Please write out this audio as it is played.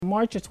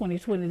March of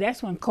 2020,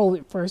 that's when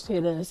COVID first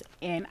hit us.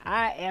 And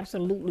I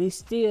absolutely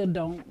still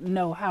don't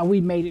know how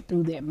we made it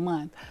through that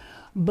month.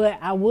 But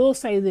I will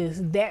say this,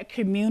 that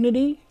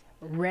community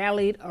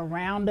rallied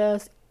around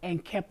us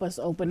and kept us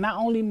open. Not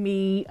only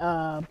me,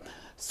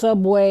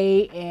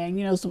 Subway,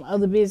 and some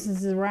other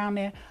businesses around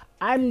there.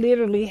 I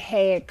literally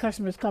had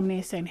customers coming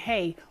in saying,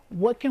 hey,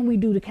 what can we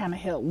do to kind of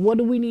help? What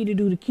do we need to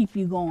do to keep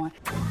you going?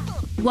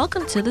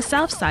 Welcome to the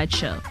Southside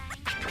Show,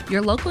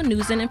 your local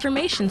news and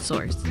information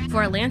source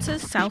for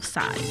Atlanta's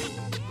Southside.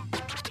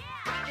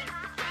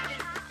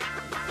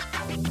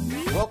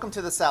 Welcome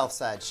to the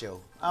Southside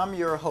Show. I'm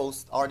your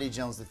host, R.D.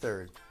 Jones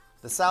III.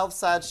 The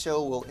Southside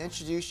Show will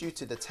introduce you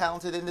to the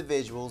talented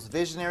individuals,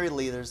 visionary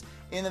leaders,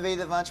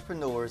 innovative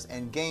entrepreneurs,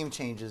 and game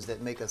changers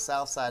that make us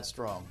Southside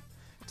strong.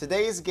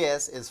 Today's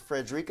guest is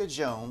Fredricka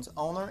Jones,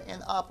 owner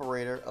and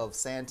operator of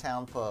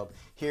Sandtown Pub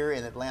here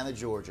in Atlanta,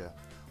 Georgia.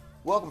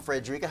 Welcome,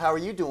 Fredricka. How are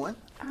you doing?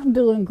 I'm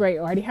doing great,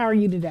 Artie. How are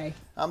you today?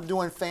 I'm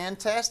doing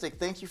fantastic.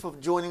 Thank you for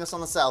joining us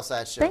on the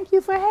Southside Show. Thank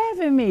you for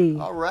having me.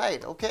 All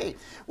right. Okay.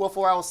 Well,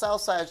 for our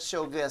Southside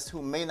Show guests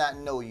who may not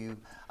know you,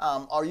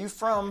 are you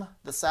from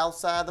the South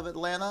Side of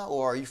Atlanta,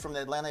 or are you from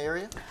the Atlanta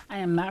area? I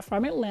am not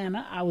from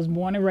Atlanta. I was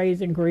born and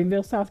raised in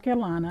Greenville, South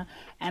Carolina,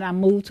 and I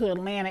moved to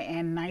Atlanta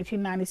in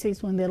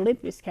 1996 when the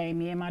Olympics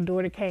came in. My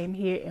daughter came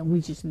here, and we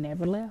just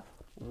never left.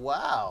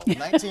 Wow,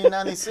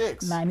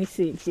 1996.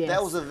 96, yes.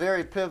 That was a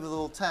very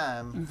pivotal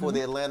time for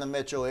the Atlanta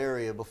metro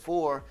area.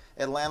 Before,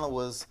 Atlanta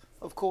was,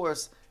 of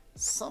course,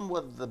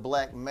 somewhat the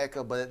black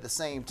mecca, but at the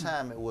same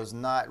time, it was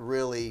not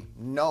really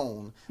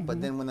known. But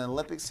then when the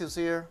Olympics was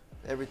here,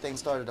 everything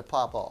started to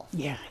pop off.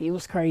 Yeah, it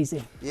was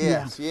crazy.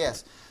 Yes,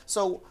 yes.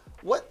 So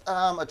what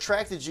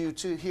attracted you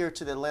here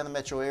to the Atlanta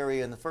metro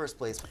area in the first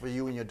place for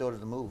you and your daughter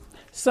to move?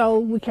 So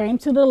we came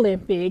to the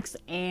Olympics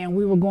and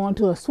we were going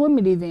to a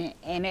swimming event,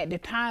 and at the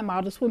time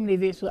all the swimming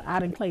events were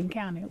out in Clayton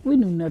County. We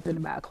knew nothing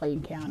about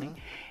Clayton County.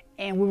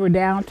 And we were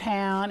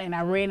downtown, and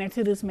I ran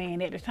into this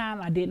man. At the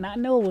time, I did not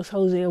know it was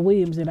Jose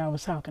Williams that I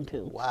was talking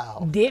to.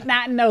 Wow. Did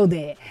not know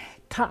that.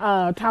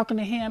 Talking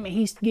to him, and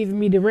he's giving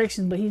me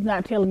directions, but he's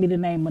not telling me the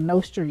name of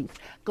no streets.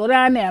 Go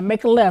down there,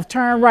 make a left,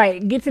 turn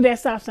right, get to that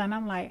stop sign.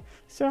 I'm like,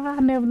 sir, I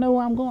never know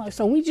where I'm going.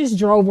 So we just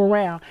drove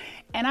around,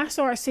 and I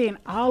started seeing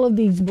all of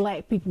these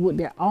black people with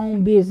their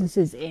own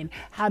businesses and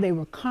how they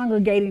were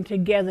congregating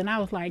together. And I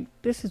was like,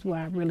 this is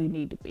where I really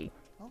need to be.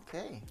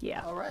 Okay.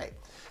 Yeah. All right.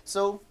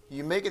 So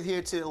you make it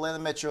here to the Atlanta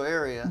metro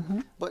area,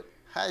 but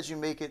how did you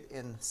make it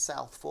in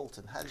South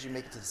Fulton? How did you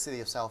make it to the city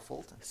of South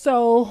Fulton?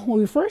 So when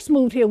we first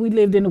moved here, we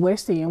lived in the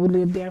West End. We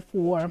lived there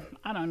for,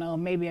 I don't know,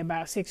 maybe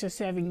about 6 or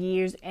 7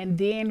 years. And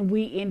then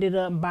we ended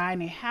up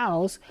buying a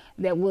house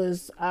that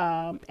was,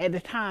 at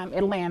the time,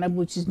 Atlanta,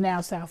 which is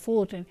now South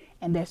Fulton.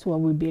 And that's where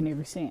we've been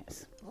ever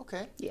since.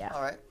 Okay. Yeah.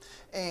 All right.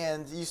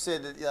 And you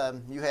said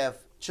that you have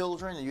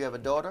children and you have a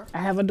daughter? I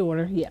have a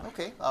daughter, yeah.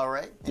 Okay, all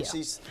right. And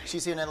Yeah.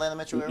 she's here in the Atlanta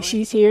metro area?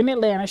 She's here in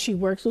Atlanta. She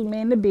works with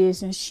me in the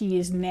business. She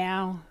is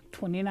now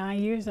 29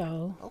 years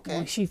old. Okay.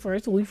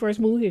 When we first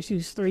moved here, she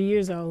was 3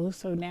 years old.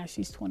 So now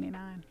she's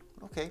 29.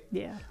 Okay.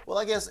 Yeah. Well,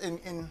 I guess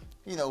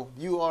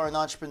you are an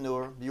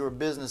entrepreneur. You're a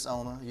business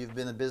owner. You've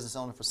been a business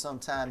owner for some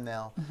time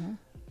now.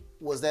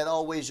 Was that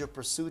always your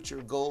pursuit,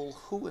 your goal?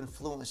 Who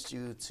influenced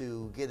you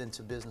to get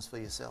into business for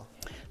yourself?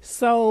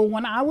 So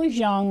when I was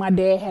young, my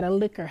dad had a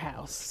liquor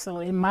house. So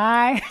in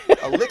my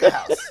A liquor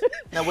house.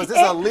 Now, was this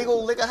a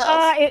legal liquor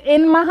house?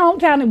 in my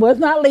hometown, it was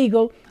not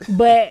legal,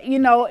 but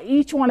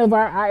each one of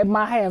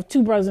I have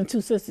 2 brothers and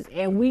 2 sisters,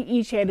 and we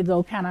each had to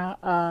go kind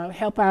of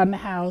help out in the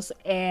house.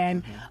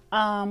 And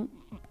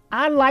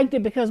I liked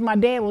it because my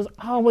dad was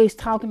always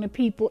talking to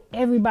people.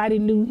 Everybody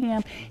knew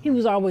him. He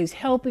was always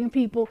helping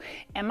people.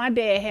 And my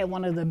dad had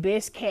one of the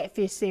best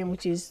catfish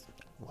sandwiches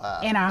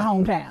in our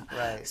hometown.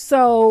 Right.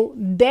 So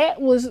that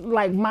was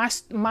like my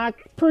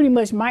pretty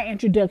much my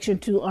introduction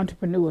to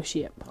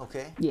entrepreneurship.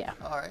 Okay. Yeah.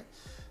 All right.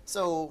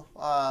 So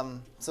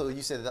so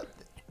you said that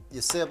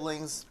your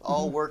siblings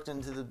all worked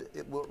in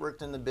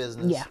the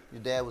business. Yeah.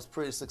 Your dad was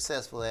pretty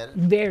successful at it.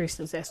 Very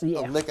successful,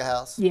 yeah. A liquor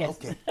house. Yes.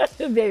 Okay.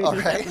 Very All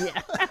successful, right.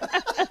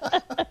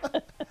 yeah.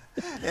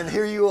 And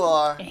here you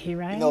are.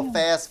 Here I am.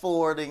 Fast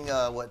forwarding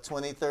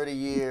 20, 30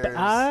 years.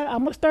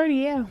 Almost 30,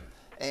 yeah.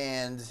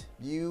 And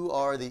you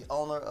are the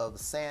owner of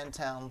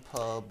Sandtown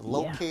Pub,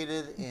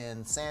 located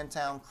in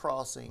Sandtown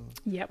Crossing.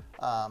 Yep.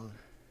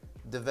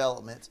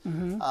 Development.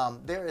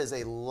 There is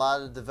a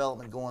lot of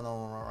development going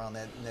on around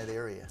in that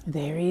area.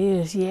 There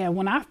is, yeah.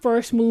 When I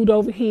first moved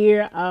over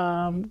here,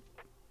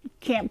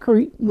 Camp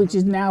Creek, which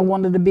is now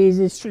one of the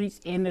busiest streets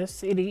in the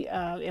city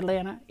of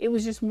Atlanta, it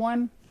was just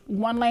one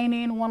lane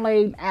in, one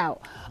lane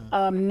out.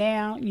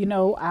 Now,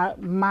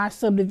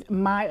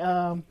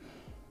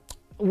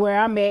 where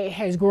I'm at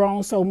has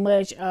grown so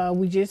much.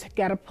 We just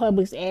got a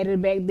Publix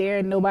added back there,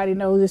 and nobody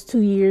knows it's 2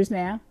 years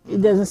now.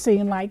 It doesn't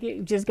seem like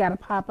it. Just got a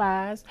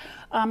Popeyes,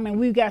 and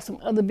we've got some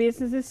other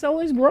businesses, so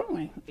it's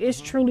growing. It's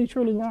truly,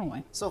 truly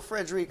growing. So,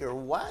 Fredricka,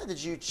 why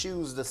did you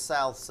choose the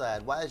South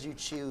Side? Why did you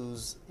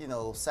choose,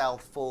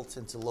 South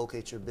Fulton to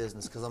locate your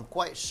business? Because I'm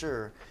quite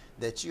sure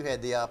that you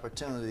had the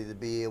opportunity to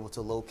be able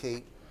to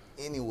locate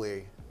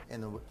anywhere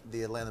in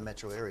the Atlanta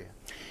metro area?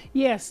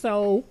 Yeah,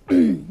 so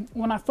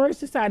when I first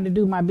decided to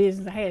do my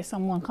business, I had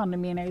someone come to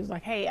me and they was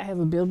like, hey, I have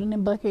a building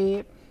in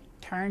Buckhead,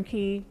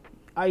 turnkey,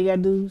 all you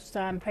gotta do is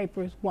sign the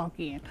papers, walk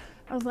in.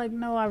 I was like,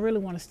 no, I really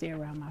want to stay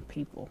around my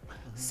people.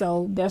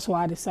 So that's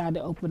why I decided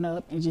to open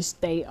up and just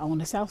stay on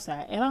the south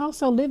side. And I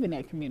also live in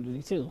that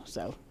community too,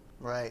 so.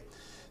 Right.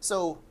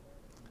 So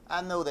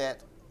I know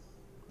that,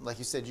 like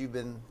you said, you've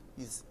been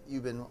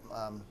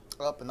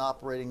up and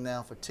operating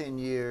now for 10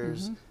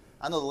 years.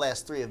 I know the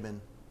last 3 have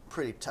been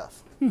pretty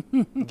tough,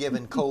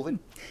 given COVID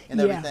and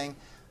everything.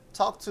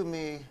 Talk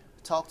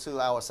to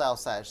our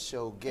Southside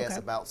Show guests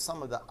about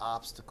some of the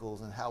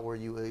obstacles and how were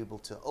you able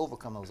to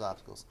overcome those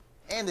obstacles,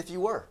 and if you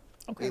were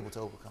able to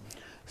overcome it.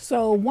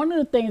 So one of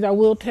the things I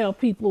will tell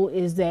people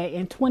is that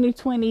in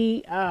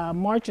 2020,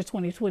 March of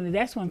 2020,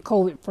 that's when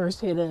COVID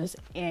first hit us,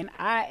 and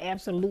I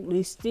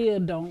absolutely still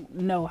don't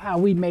know how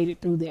we made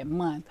it through that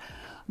month.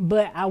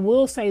 But I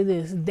will say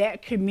this,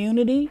 that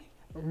community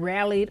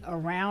rallied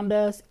around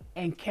us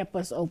and kept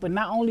us open.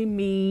 Not only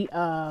me,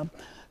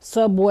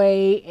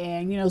 Subway,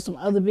 and some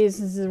other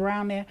businesses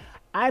around there.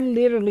 I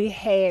literally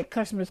had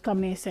customers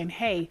coming in saying,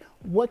 hey,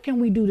 what can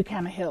we do to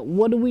kind of help?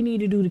 What do we need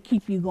to do to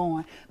keep you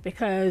going?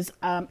 Because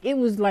it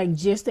was like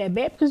just that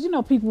bad because,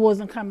 people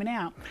wasn't coming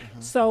out.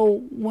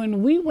 So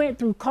when we went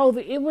through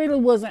COVID, it really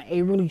wasn't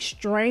a really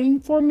strain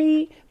for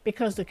me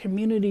because the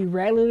community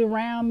rallied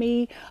around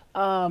me.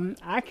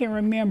 I can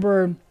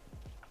remember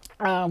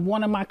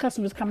one of my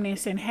customers coming in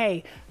saying,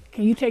 hey,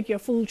 can you take your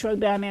food truck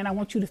down there and I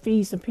want you to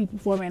feed some people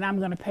for me and I'm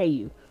going to pay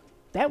you.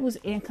 That was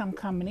income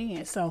coming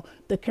in. So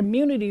the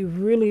community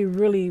really,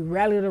 really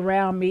rallied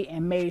around me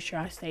and made sure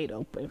I stayed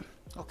open.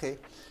 Okay.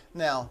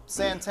 Now,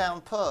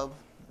 Sandtown Pub,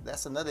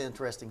 that's another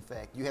interesting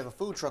fact. You have a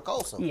food truck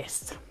also.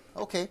 Yes.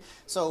 Okay.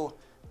 So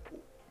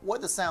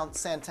what does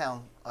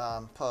Sandtown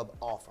Pub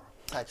offer?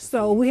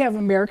 So we have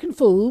American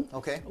food.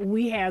 Okay.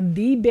 We have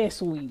the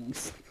best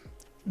wings.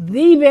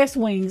 The best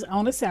wings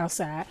on the south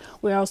side.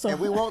 We also and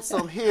we want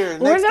some here.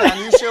 Next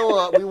time you show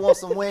up, we want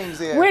some wings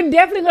here. We're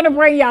definitely gonna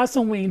bring y'all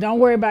some wings. Don't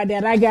worry about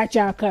that. I got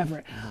y'all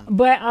covered.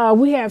 But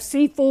we have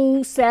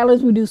seafood,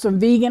 salads. We do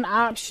some vegan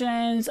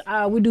options.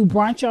 We do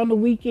brunch on the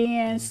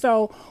weekends.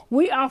 So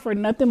we offer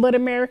nothing but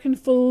American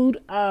food.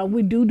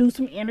 We do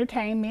some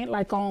entertainment,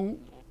 like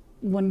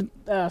when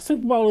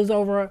Super Bowl is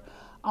over.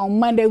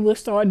 On Monday, we'll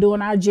start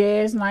doing our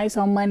jazz nights.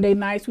 On Monday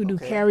nights, we do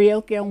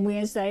karaoke on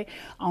Wednesday.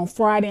 On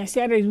Friday and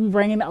Saturdays, we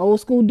bring in the old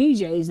school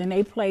DJs, and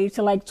they play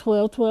till like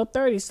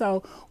 12:30.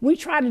 So we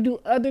try to do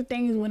other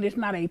things when it's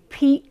not a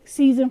peak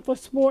season for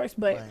sports.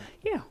 But,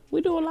 yeah,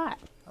 we do a lot.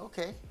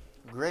 Okay,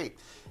 great.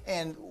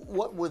 And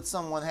what would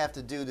someone have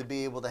to do to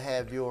be able to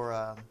have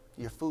your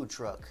food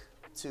truck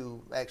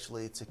to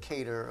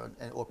cater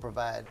or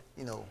provide,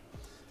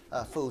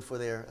 food for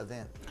their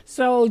event?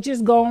 So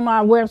just go on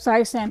my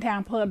website,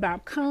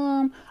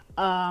 sandtownpub.com,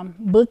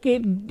 book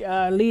it,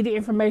 leave the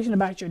information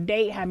about your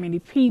date, how many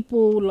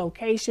people,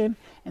 location,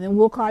 and then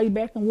we'll call you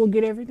back and we'll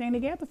get everything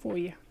together for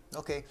you.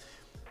 Okay.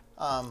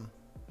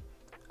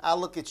 I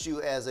look at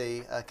you as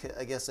a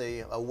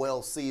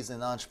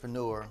well-seasoned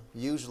entrepreneur.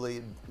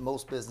 Usually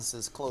most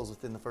businesses close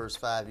within the first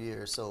 5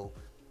 years, so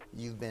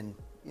you've been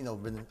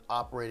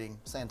operating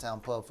Sandtown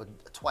Pub for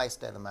twice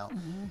that amount.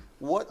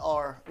 What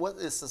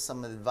is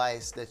some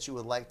advice that you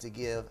would like to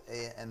give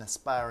an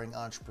aspiring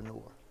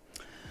entrepreneur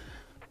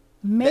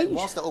that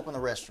wants to open a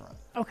restaurant?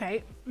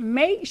 Okay,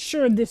 make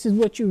sure this is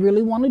what you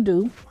really want to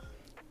do.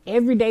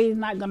 Every day is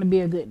not going to be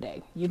a good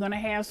day. You're going to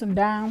have some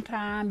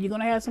downtime. You're going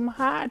to have some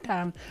hard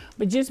times.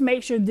 But just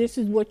make sure this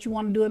is what you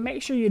want to do and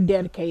make sure you're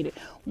dedicated.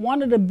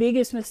 One of the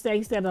biggest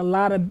mistakes that a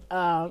lot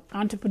of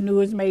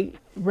entrepreneurs make,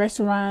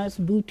 restaurants,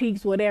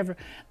 boutiques, whatever,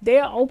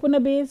 they'll open a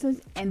business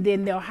and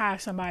then they'll hire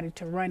somebody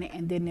to run it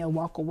and then they'll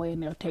walk away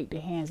and they'll take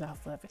their hands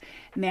off of it.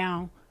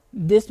 Now,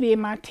 this being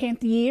my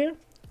 10th year,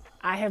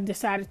 I have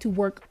decided to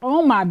work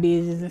on my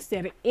business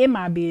instead of in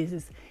my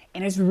business.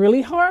 And it's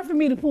really hard for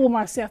me to pull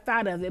myself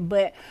out of it,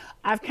 but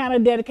I've kind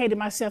of dedicated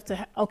myself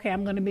to, okay,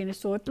 I'm going to be in the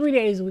store 3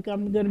 days a week.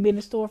 I'm going to be in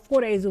the store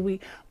 4 days a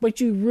week. But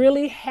you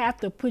really have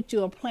to put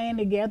your plan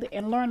together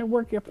and learn to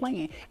work your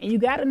plan. And you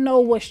got to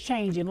know what's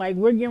changing. Like,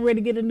 we're getting ready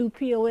to get a new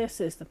POS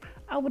system.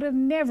 I would have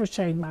never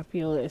changed my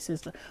POS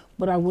system,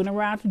 but I went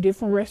around to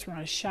different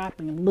restaurants,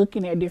 shopping and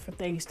looking at different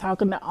things,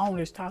 talking to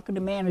owners, talking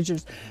to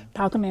managers,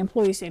 talking to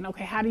employees, saying,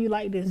 okay, how do you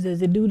like this?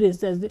 Does it do this?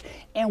 Does it?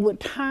 And with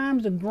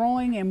times of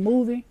growing and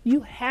moving,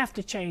 you have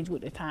to change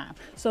with the time.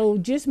 So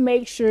just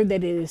make sure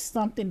that it is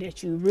something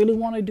that you really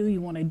want to do,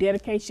 you want to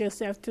dedicate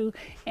yourself to,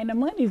 and the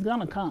money's going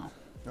to come.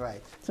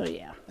 Right. So,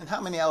 yeah. And how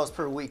many hours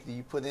per week do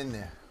you put in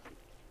there?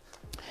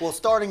 Well,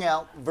 starting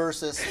out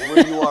versus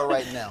where you are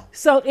right now.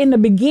 So in the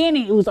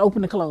beginning, it was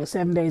open to close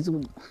 7 days a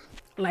week.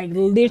 Like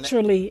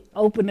literally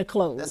open to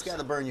close. That's got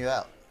to burn you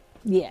out.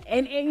 Yeah.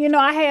 And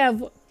I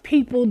have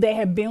people that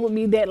have been with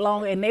me that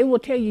long, and they will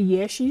tell you,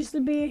 yes, she used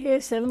to be here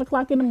at 7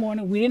 o'clock in the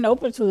morning. We didn't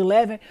open until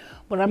 11,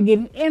 but I'm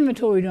getting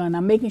inventory done.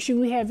 I'm making sure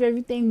we have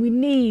everything we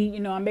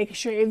need. I'm making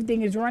sure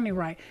everything is running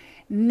right.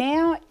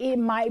 Now it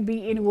might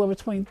be anywhere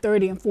between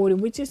 30 and 40,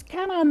 which is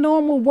kind of a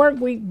normal work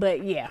week,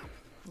 but yeah.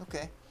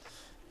 Okay.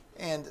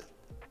 And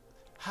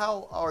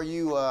how are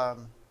you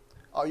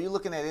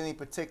looking at any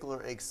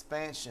particular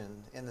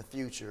expansion in the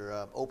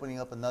future,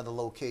 opening up another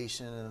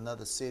location in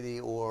another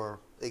city or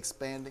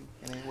expanding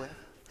in any way?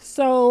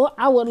 So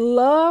I would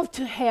love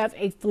to have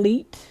a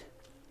fleet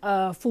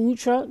of food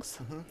trucks.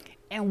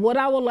 And what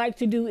I would like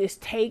to do is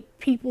take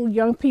people,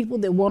 young people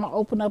that want to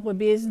open up a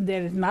business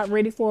that is not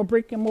ready for a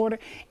brick and mortar,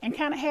 and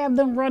kind of have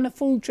them run a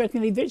food truck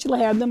and eventually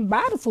have them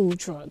buy the food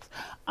trucks.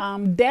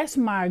 That's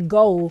my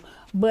goal.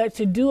 But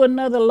to do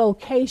another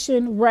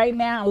location right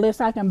now, unless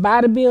I can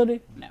buy the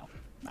building, no,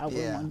 I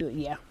wouldn't want to do it.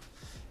 Yeah.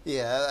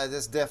 Yeah,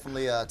 that's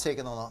definitely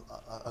taking on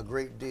a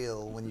great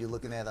deal when you're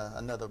looking at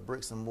another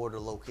bricks and mortar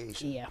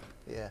location. Yeah.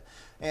 Yeah.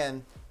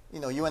 And,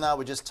 you know, you and I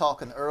were just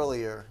talking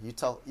earlier. You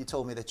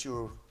told me that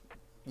you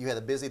had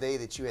a busy day,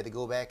 that you had to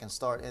go back and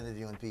start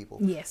interviewing people.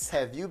 Yes.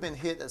 Have you been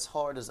hit as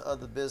hard as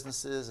other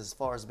businesses as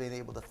far as being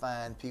able to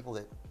find people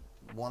that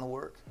want to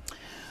work?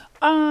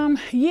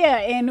 Yeah,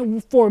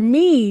 and for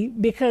me,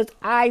 because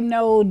I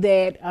know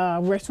that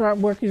restaurant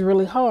work is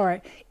really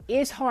hard,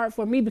 it's hard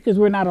for me because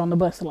we're not on the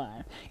bus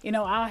line. You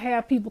know, I'll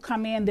have people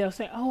come in, they'll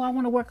say, oh, I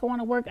want to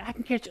work, I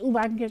can catch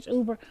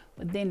Uber,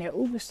 but then their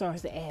Uber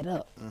starts to add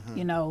up.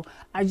 You know,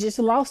 I just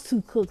lost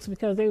 2 cooks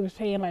because they was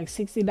paying like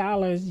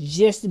 $60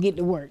 just to get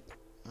to work.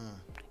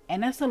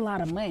 And that's a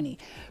lot of money.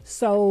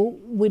 So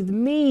with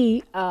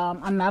me,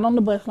 I'm not on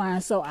the bus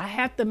line, so I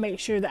have to make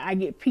sure that I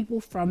get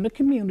people from the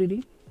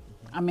community.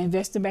 I'm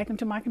investing back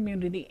into my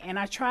community, and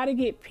I try to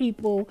get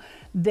people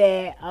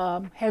that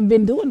have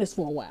been doing this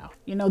for a while.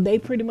 You know, they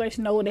pretty much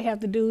know what they have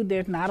to do.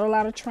 There's not a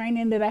lot of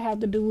training that I have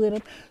to do with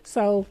them.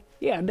 So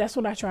yeah, that's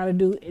what I try to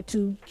do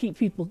to keep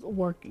people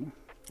working.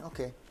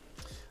 Okay.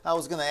 I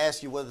was going to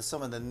ask you whether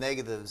some of the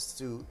negatives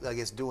to, I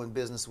guess, doing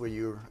business where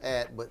you're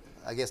at, but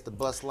I guess the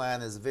bus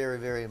line is very,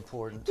 very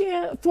important.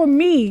 Yeah, for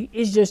me,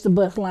 it's just the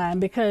bus line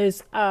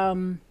because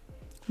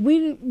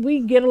we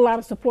get a lot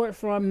of support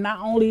from not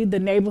only the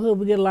neighborhood,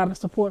 we get a lot of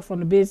support from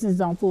the business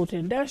on Fulton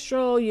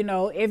Industrial. You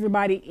know,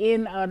 everybody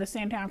in the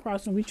Sandtown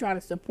Crossing, we try to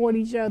support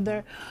each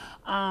other.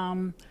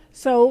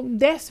 So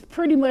that's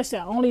pretty much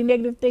the only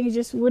negative thing, is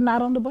just we're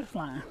not on the bus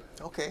line.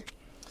 Okay.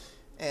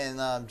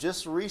 And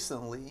just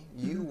recently,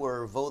 you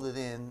were voted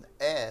in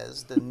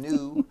as the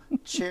new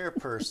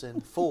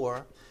chairperson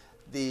for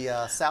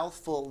the South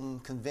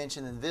Fulton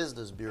Convention and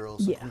Visitors Bureau.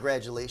 So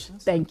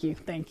congratulations. Thank you.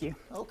 Thank you.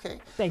 Okay.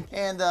 Thank you.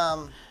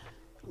 And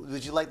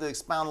would you like to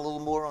expound a little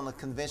more on the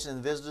Convention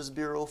and Visitors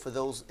Bureau for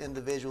those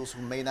individuals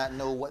who may not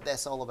know what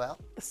that's all about?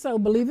 So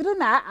believe it or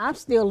not, I'm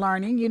still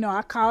learning. You know,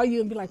 I call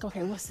you and be like,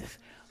 okay, what's this?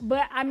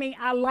 But I mean,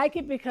 I like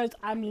it because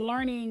I'm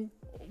learning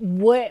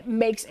what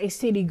makes a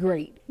city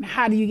great.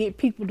 How do you get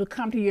people to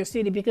come to your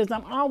city? Because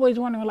I'm always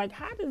wondering, like,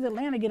 how does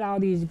Atlanta get all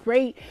these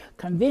great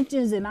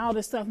conventions and all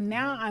this stuff?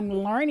 Now I'm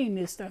learning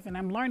this stuff, and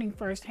I'm learning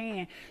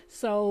firsthand.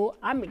 So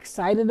I'm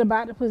excited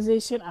about the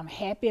position. I'm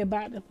happy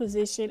about the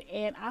position,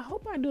 and I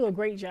hope I do a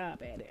great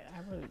job at it. I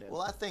really do.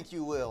 Well, I think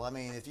you will. I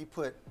mean, if you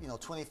put,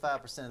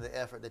 25% of the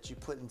effort that you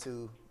put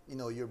into,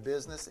 your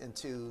business,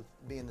 into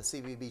being the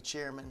CVB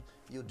chairman,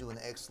 you'll do an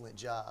excellent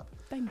job.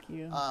 Thank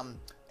you.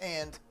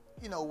 And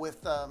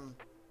with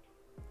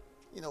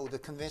the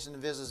Convention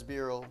and Visitors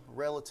Bureau,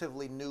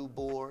 relatively new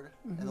board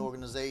and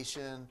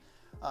organization,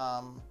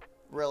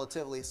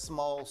 relatively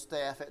small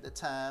staff at the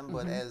time,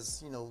 but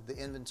as the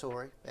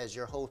inventory, as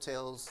your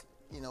hotels,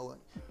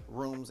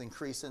 rooms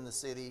increase in the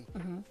city,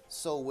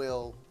 so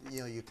will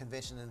your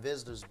Convention and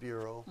Visitors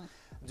Bureau.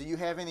 Do you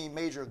have any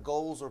major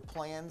goals or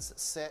plans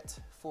set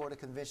for the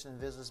Convention and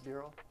Visitors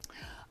Bureau?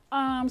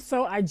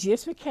 So I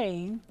just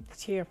became the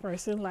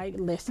chairperson like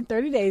less than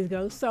 30 days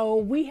ago. So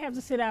we have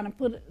to sit down and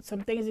put some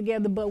things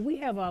together, but we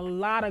have a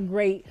lot of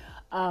great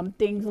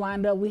things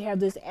lined up. We have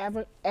this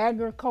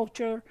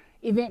agriculture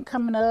event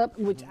coming up,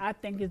 which I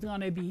think is going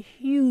to be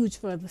huge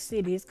for the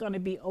city. It's going to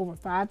be over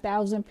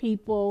 5,000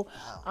 people.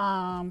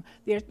 Wow.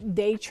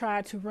 They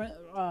try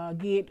to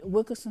get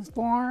Wilkerson's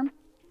Farm.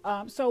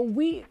 So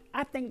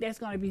I think that's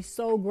going to be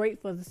so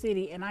great for the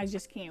city, and I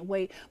just can't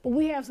wait. But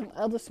we have some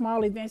other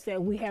small events that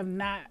we have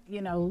not,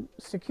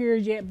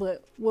 secured yet,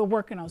 but we're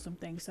working on some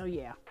things. So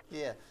yeah.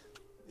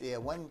 Yeah.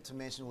 One to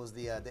mention was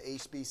the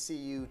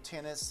HBCU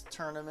tennis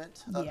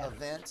tournament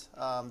event.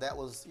 That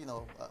was,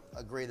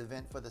 a great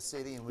event for the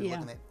city, and we're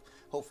looking at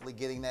hopefully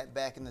getting that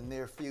back in the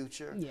near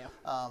future. Yeah.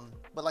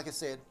 But like I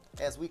said,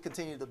 as we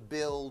continue to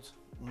build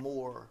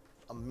more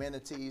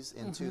amenities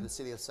into the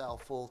city of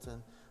South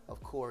Fulton,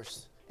 of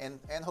course, and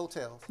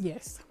hotels.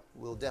 Yes.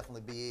 We'll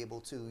definitely be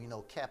able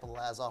to,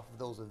 capitalize off of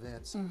those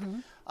events.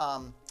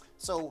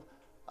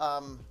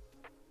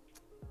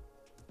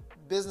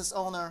 Business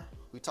owner,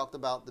 we talked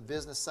about the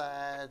business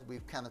side.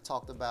 We've kind of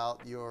talked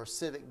about your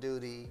civic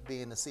duty,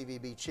 being the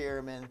CVB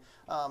chairman.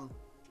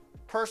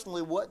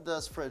 Personally, what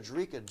does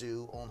Fredricka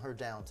do on her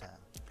downtime?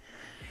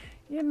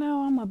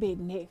 I'm a big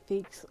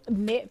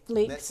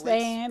Netflix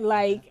fan.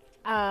 Like,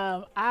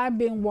 I've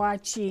been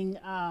watching,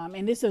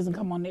 and this doesn't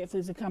come on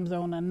Netflix. It comes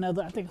on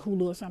another, I think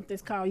Hulu or something.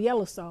 It's called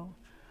Yellowstone.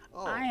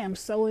 Oh, I am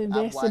so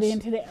invested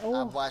into that.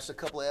 Oh, I've watched a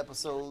couple of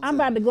episodes. I'm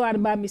about to go out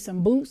and buy me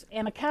some boots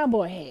and a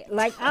cowboy hat.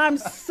 Like, I'm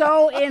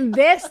so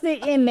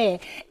invested in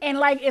that. And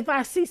like, if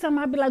I see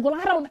something, I'll be like, well,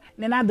 I don't.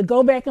 Then I have to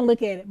go back and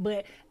look at it.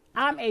 But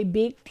I'm a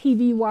big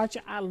TV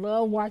watcher. I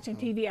love watching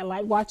TV. I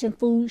like watching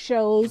food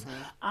shows.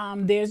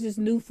 There's this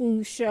new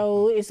food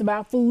show. It's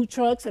about food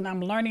trucks, and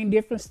I'm learning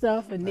different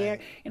stuff. And they're,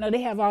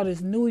 they have all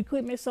this new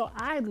equipment. So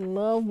I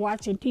love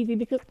watching TV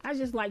because I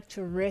just like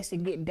to rest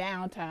and get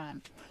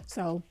downtime.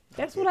 So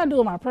that's what I do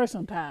in my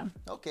personal time.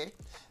 Okay.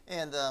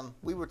 And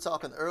we were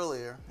talking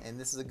earlier, and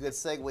this is a good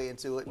segue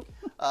into it.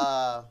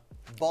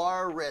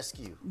 Bar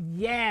Rescue.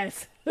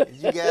 Yes.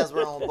 You guys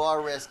were on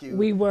Bar Rescue.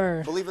 We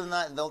were. Believe it or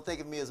not, and don't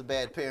think of me as a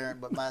bad parent,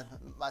 but my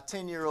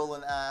 10-year-old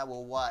and I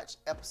will watch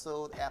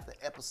episode after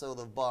episode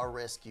of Bar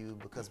Rescue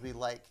because we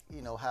like,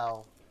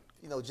 how,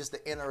 just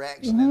the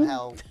interaction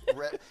and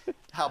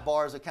how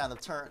bars are kind of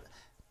turned.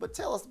 But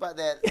tell us about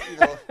that.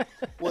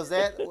 Was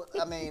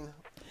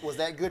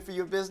that good for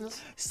your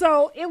business?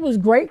 So it was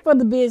great for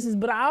the business,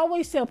 but I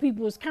always tell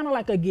people it's kind of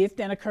like a gift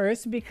and a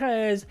curse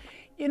because,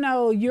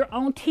 you're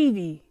on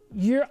TV.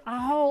 You're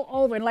all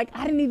over. And like,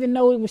 I didn't even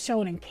know it was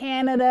shown in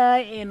Canada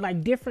and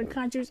like different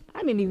countries.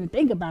 I didn't even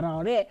think about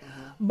all that.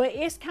 But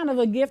it's kind of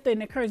a gift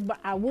and a curse. But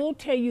I will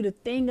tell you the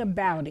thing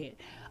about it.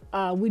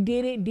 We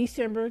did it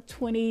December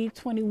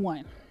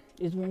 2021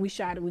 is when we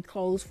shot it. We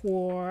closed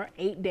for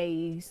 8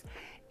 days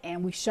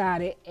and we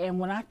shot it. And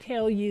when I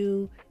tell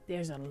you,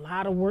 there's a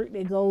lot of work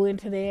that go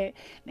into that.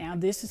 Now,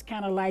 this is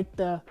kind of like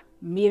the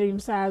medium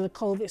size of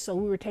COVID. So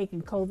we were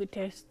taking COVID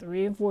tests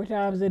 3 and 4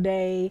 times a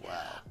day.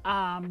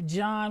 Wow.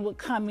 John would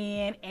come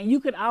in and you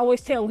could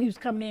always tell when he was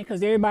coming in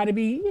because everybody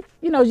be,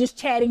 just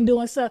chatting,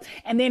 doing stuff.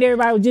 And then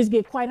everybody would just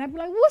get quiet. And I'd be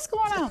like, what's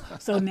going on?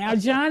 So now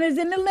John is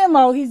in the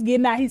limo. He's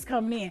getting out. He's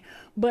coming in.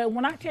 But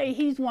when I tell you,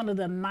 he's one of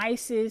the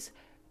nicest,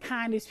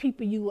 kindest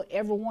people you will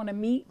ever want to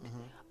meet.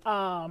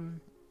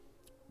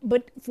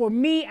 But for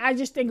me, I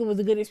just think it was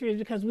a good experience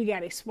because we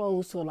got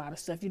exposed to a lot of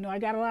stuff. I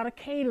got a lot of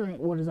catering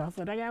orders off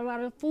of it. I got a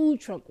lot of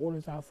food truck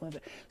orders off of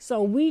it.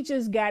 So we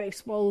just got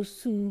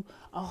exposed to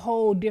a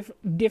whole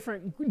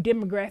different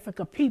demographic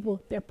of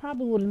people that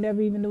probably would have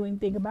never even knew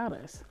anything about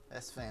us.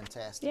 That's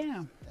fantastic.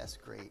 Yeah. That's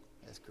great.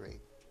 That's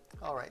great.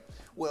 All right.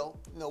 Well,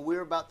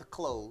 we're about to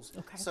close.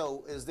 Okay.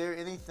 So is there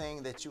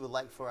anything that you would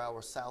like for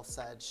our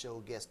Southside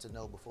Show guests to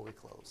know before we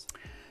close?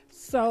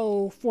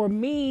 So for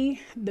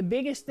me, the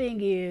biggest thing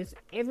is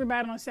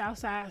everybody on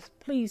Southside,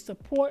 please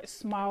support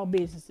small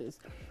businesses.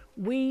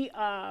 We,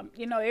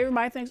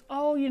 everybody thinks,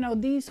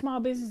 these small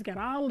businesses got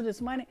all of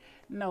this money.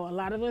 No, a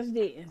lot of us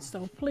didn't.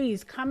 So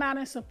please come out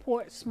and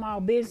support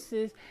small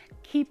businesses.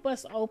 Keep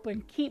us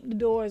open. Keep the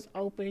doors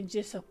open.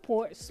 Just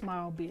support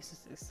small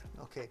businesses.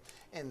 Okay.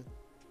 And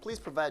please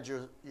provide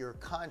your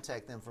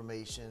contact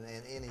information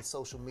and any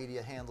social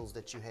media handles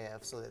that you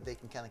have so that they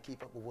can kind of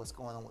keep up with what's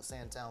going on with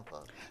Sandtown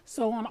Pub.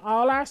 So on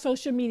all our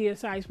social media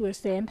sites, we're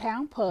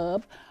Sandtown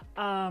Pub.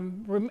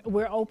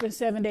 We're open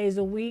 7 days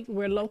a week.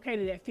 We're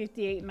located at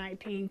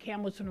 5819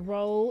 Campbellton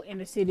Road in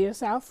the city of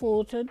South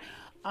Fulton.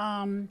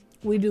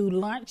 We do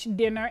lunch,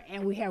 dinner,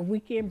 and we have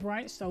weekend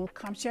brunch, so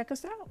come check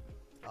us out.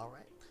 All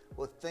right.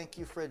 Well, thank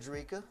you,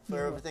 Fredricka,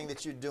 for everything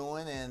that you're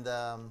doing, and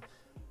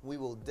we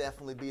will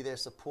definitely be there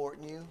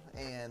supporting you.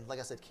 And like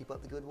I said, keep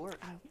up the good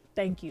work.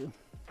 Thank you.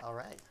 All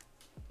right.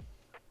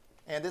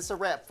 And it's a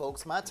wrap,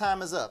 folks. My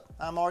time is up.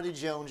 I'm Artie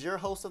Jones, your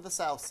host of the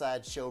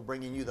Southside Show,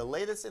 bringing you the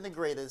latest and the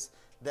greatest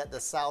that the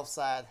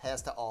Southside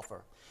has to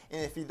offer.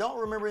 And if you don't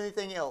remember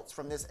anything else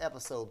from this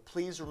episode,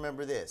 please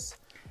remember this.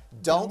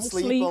 Don't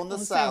sleep on the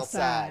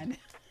Southside.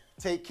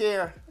 Take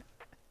care.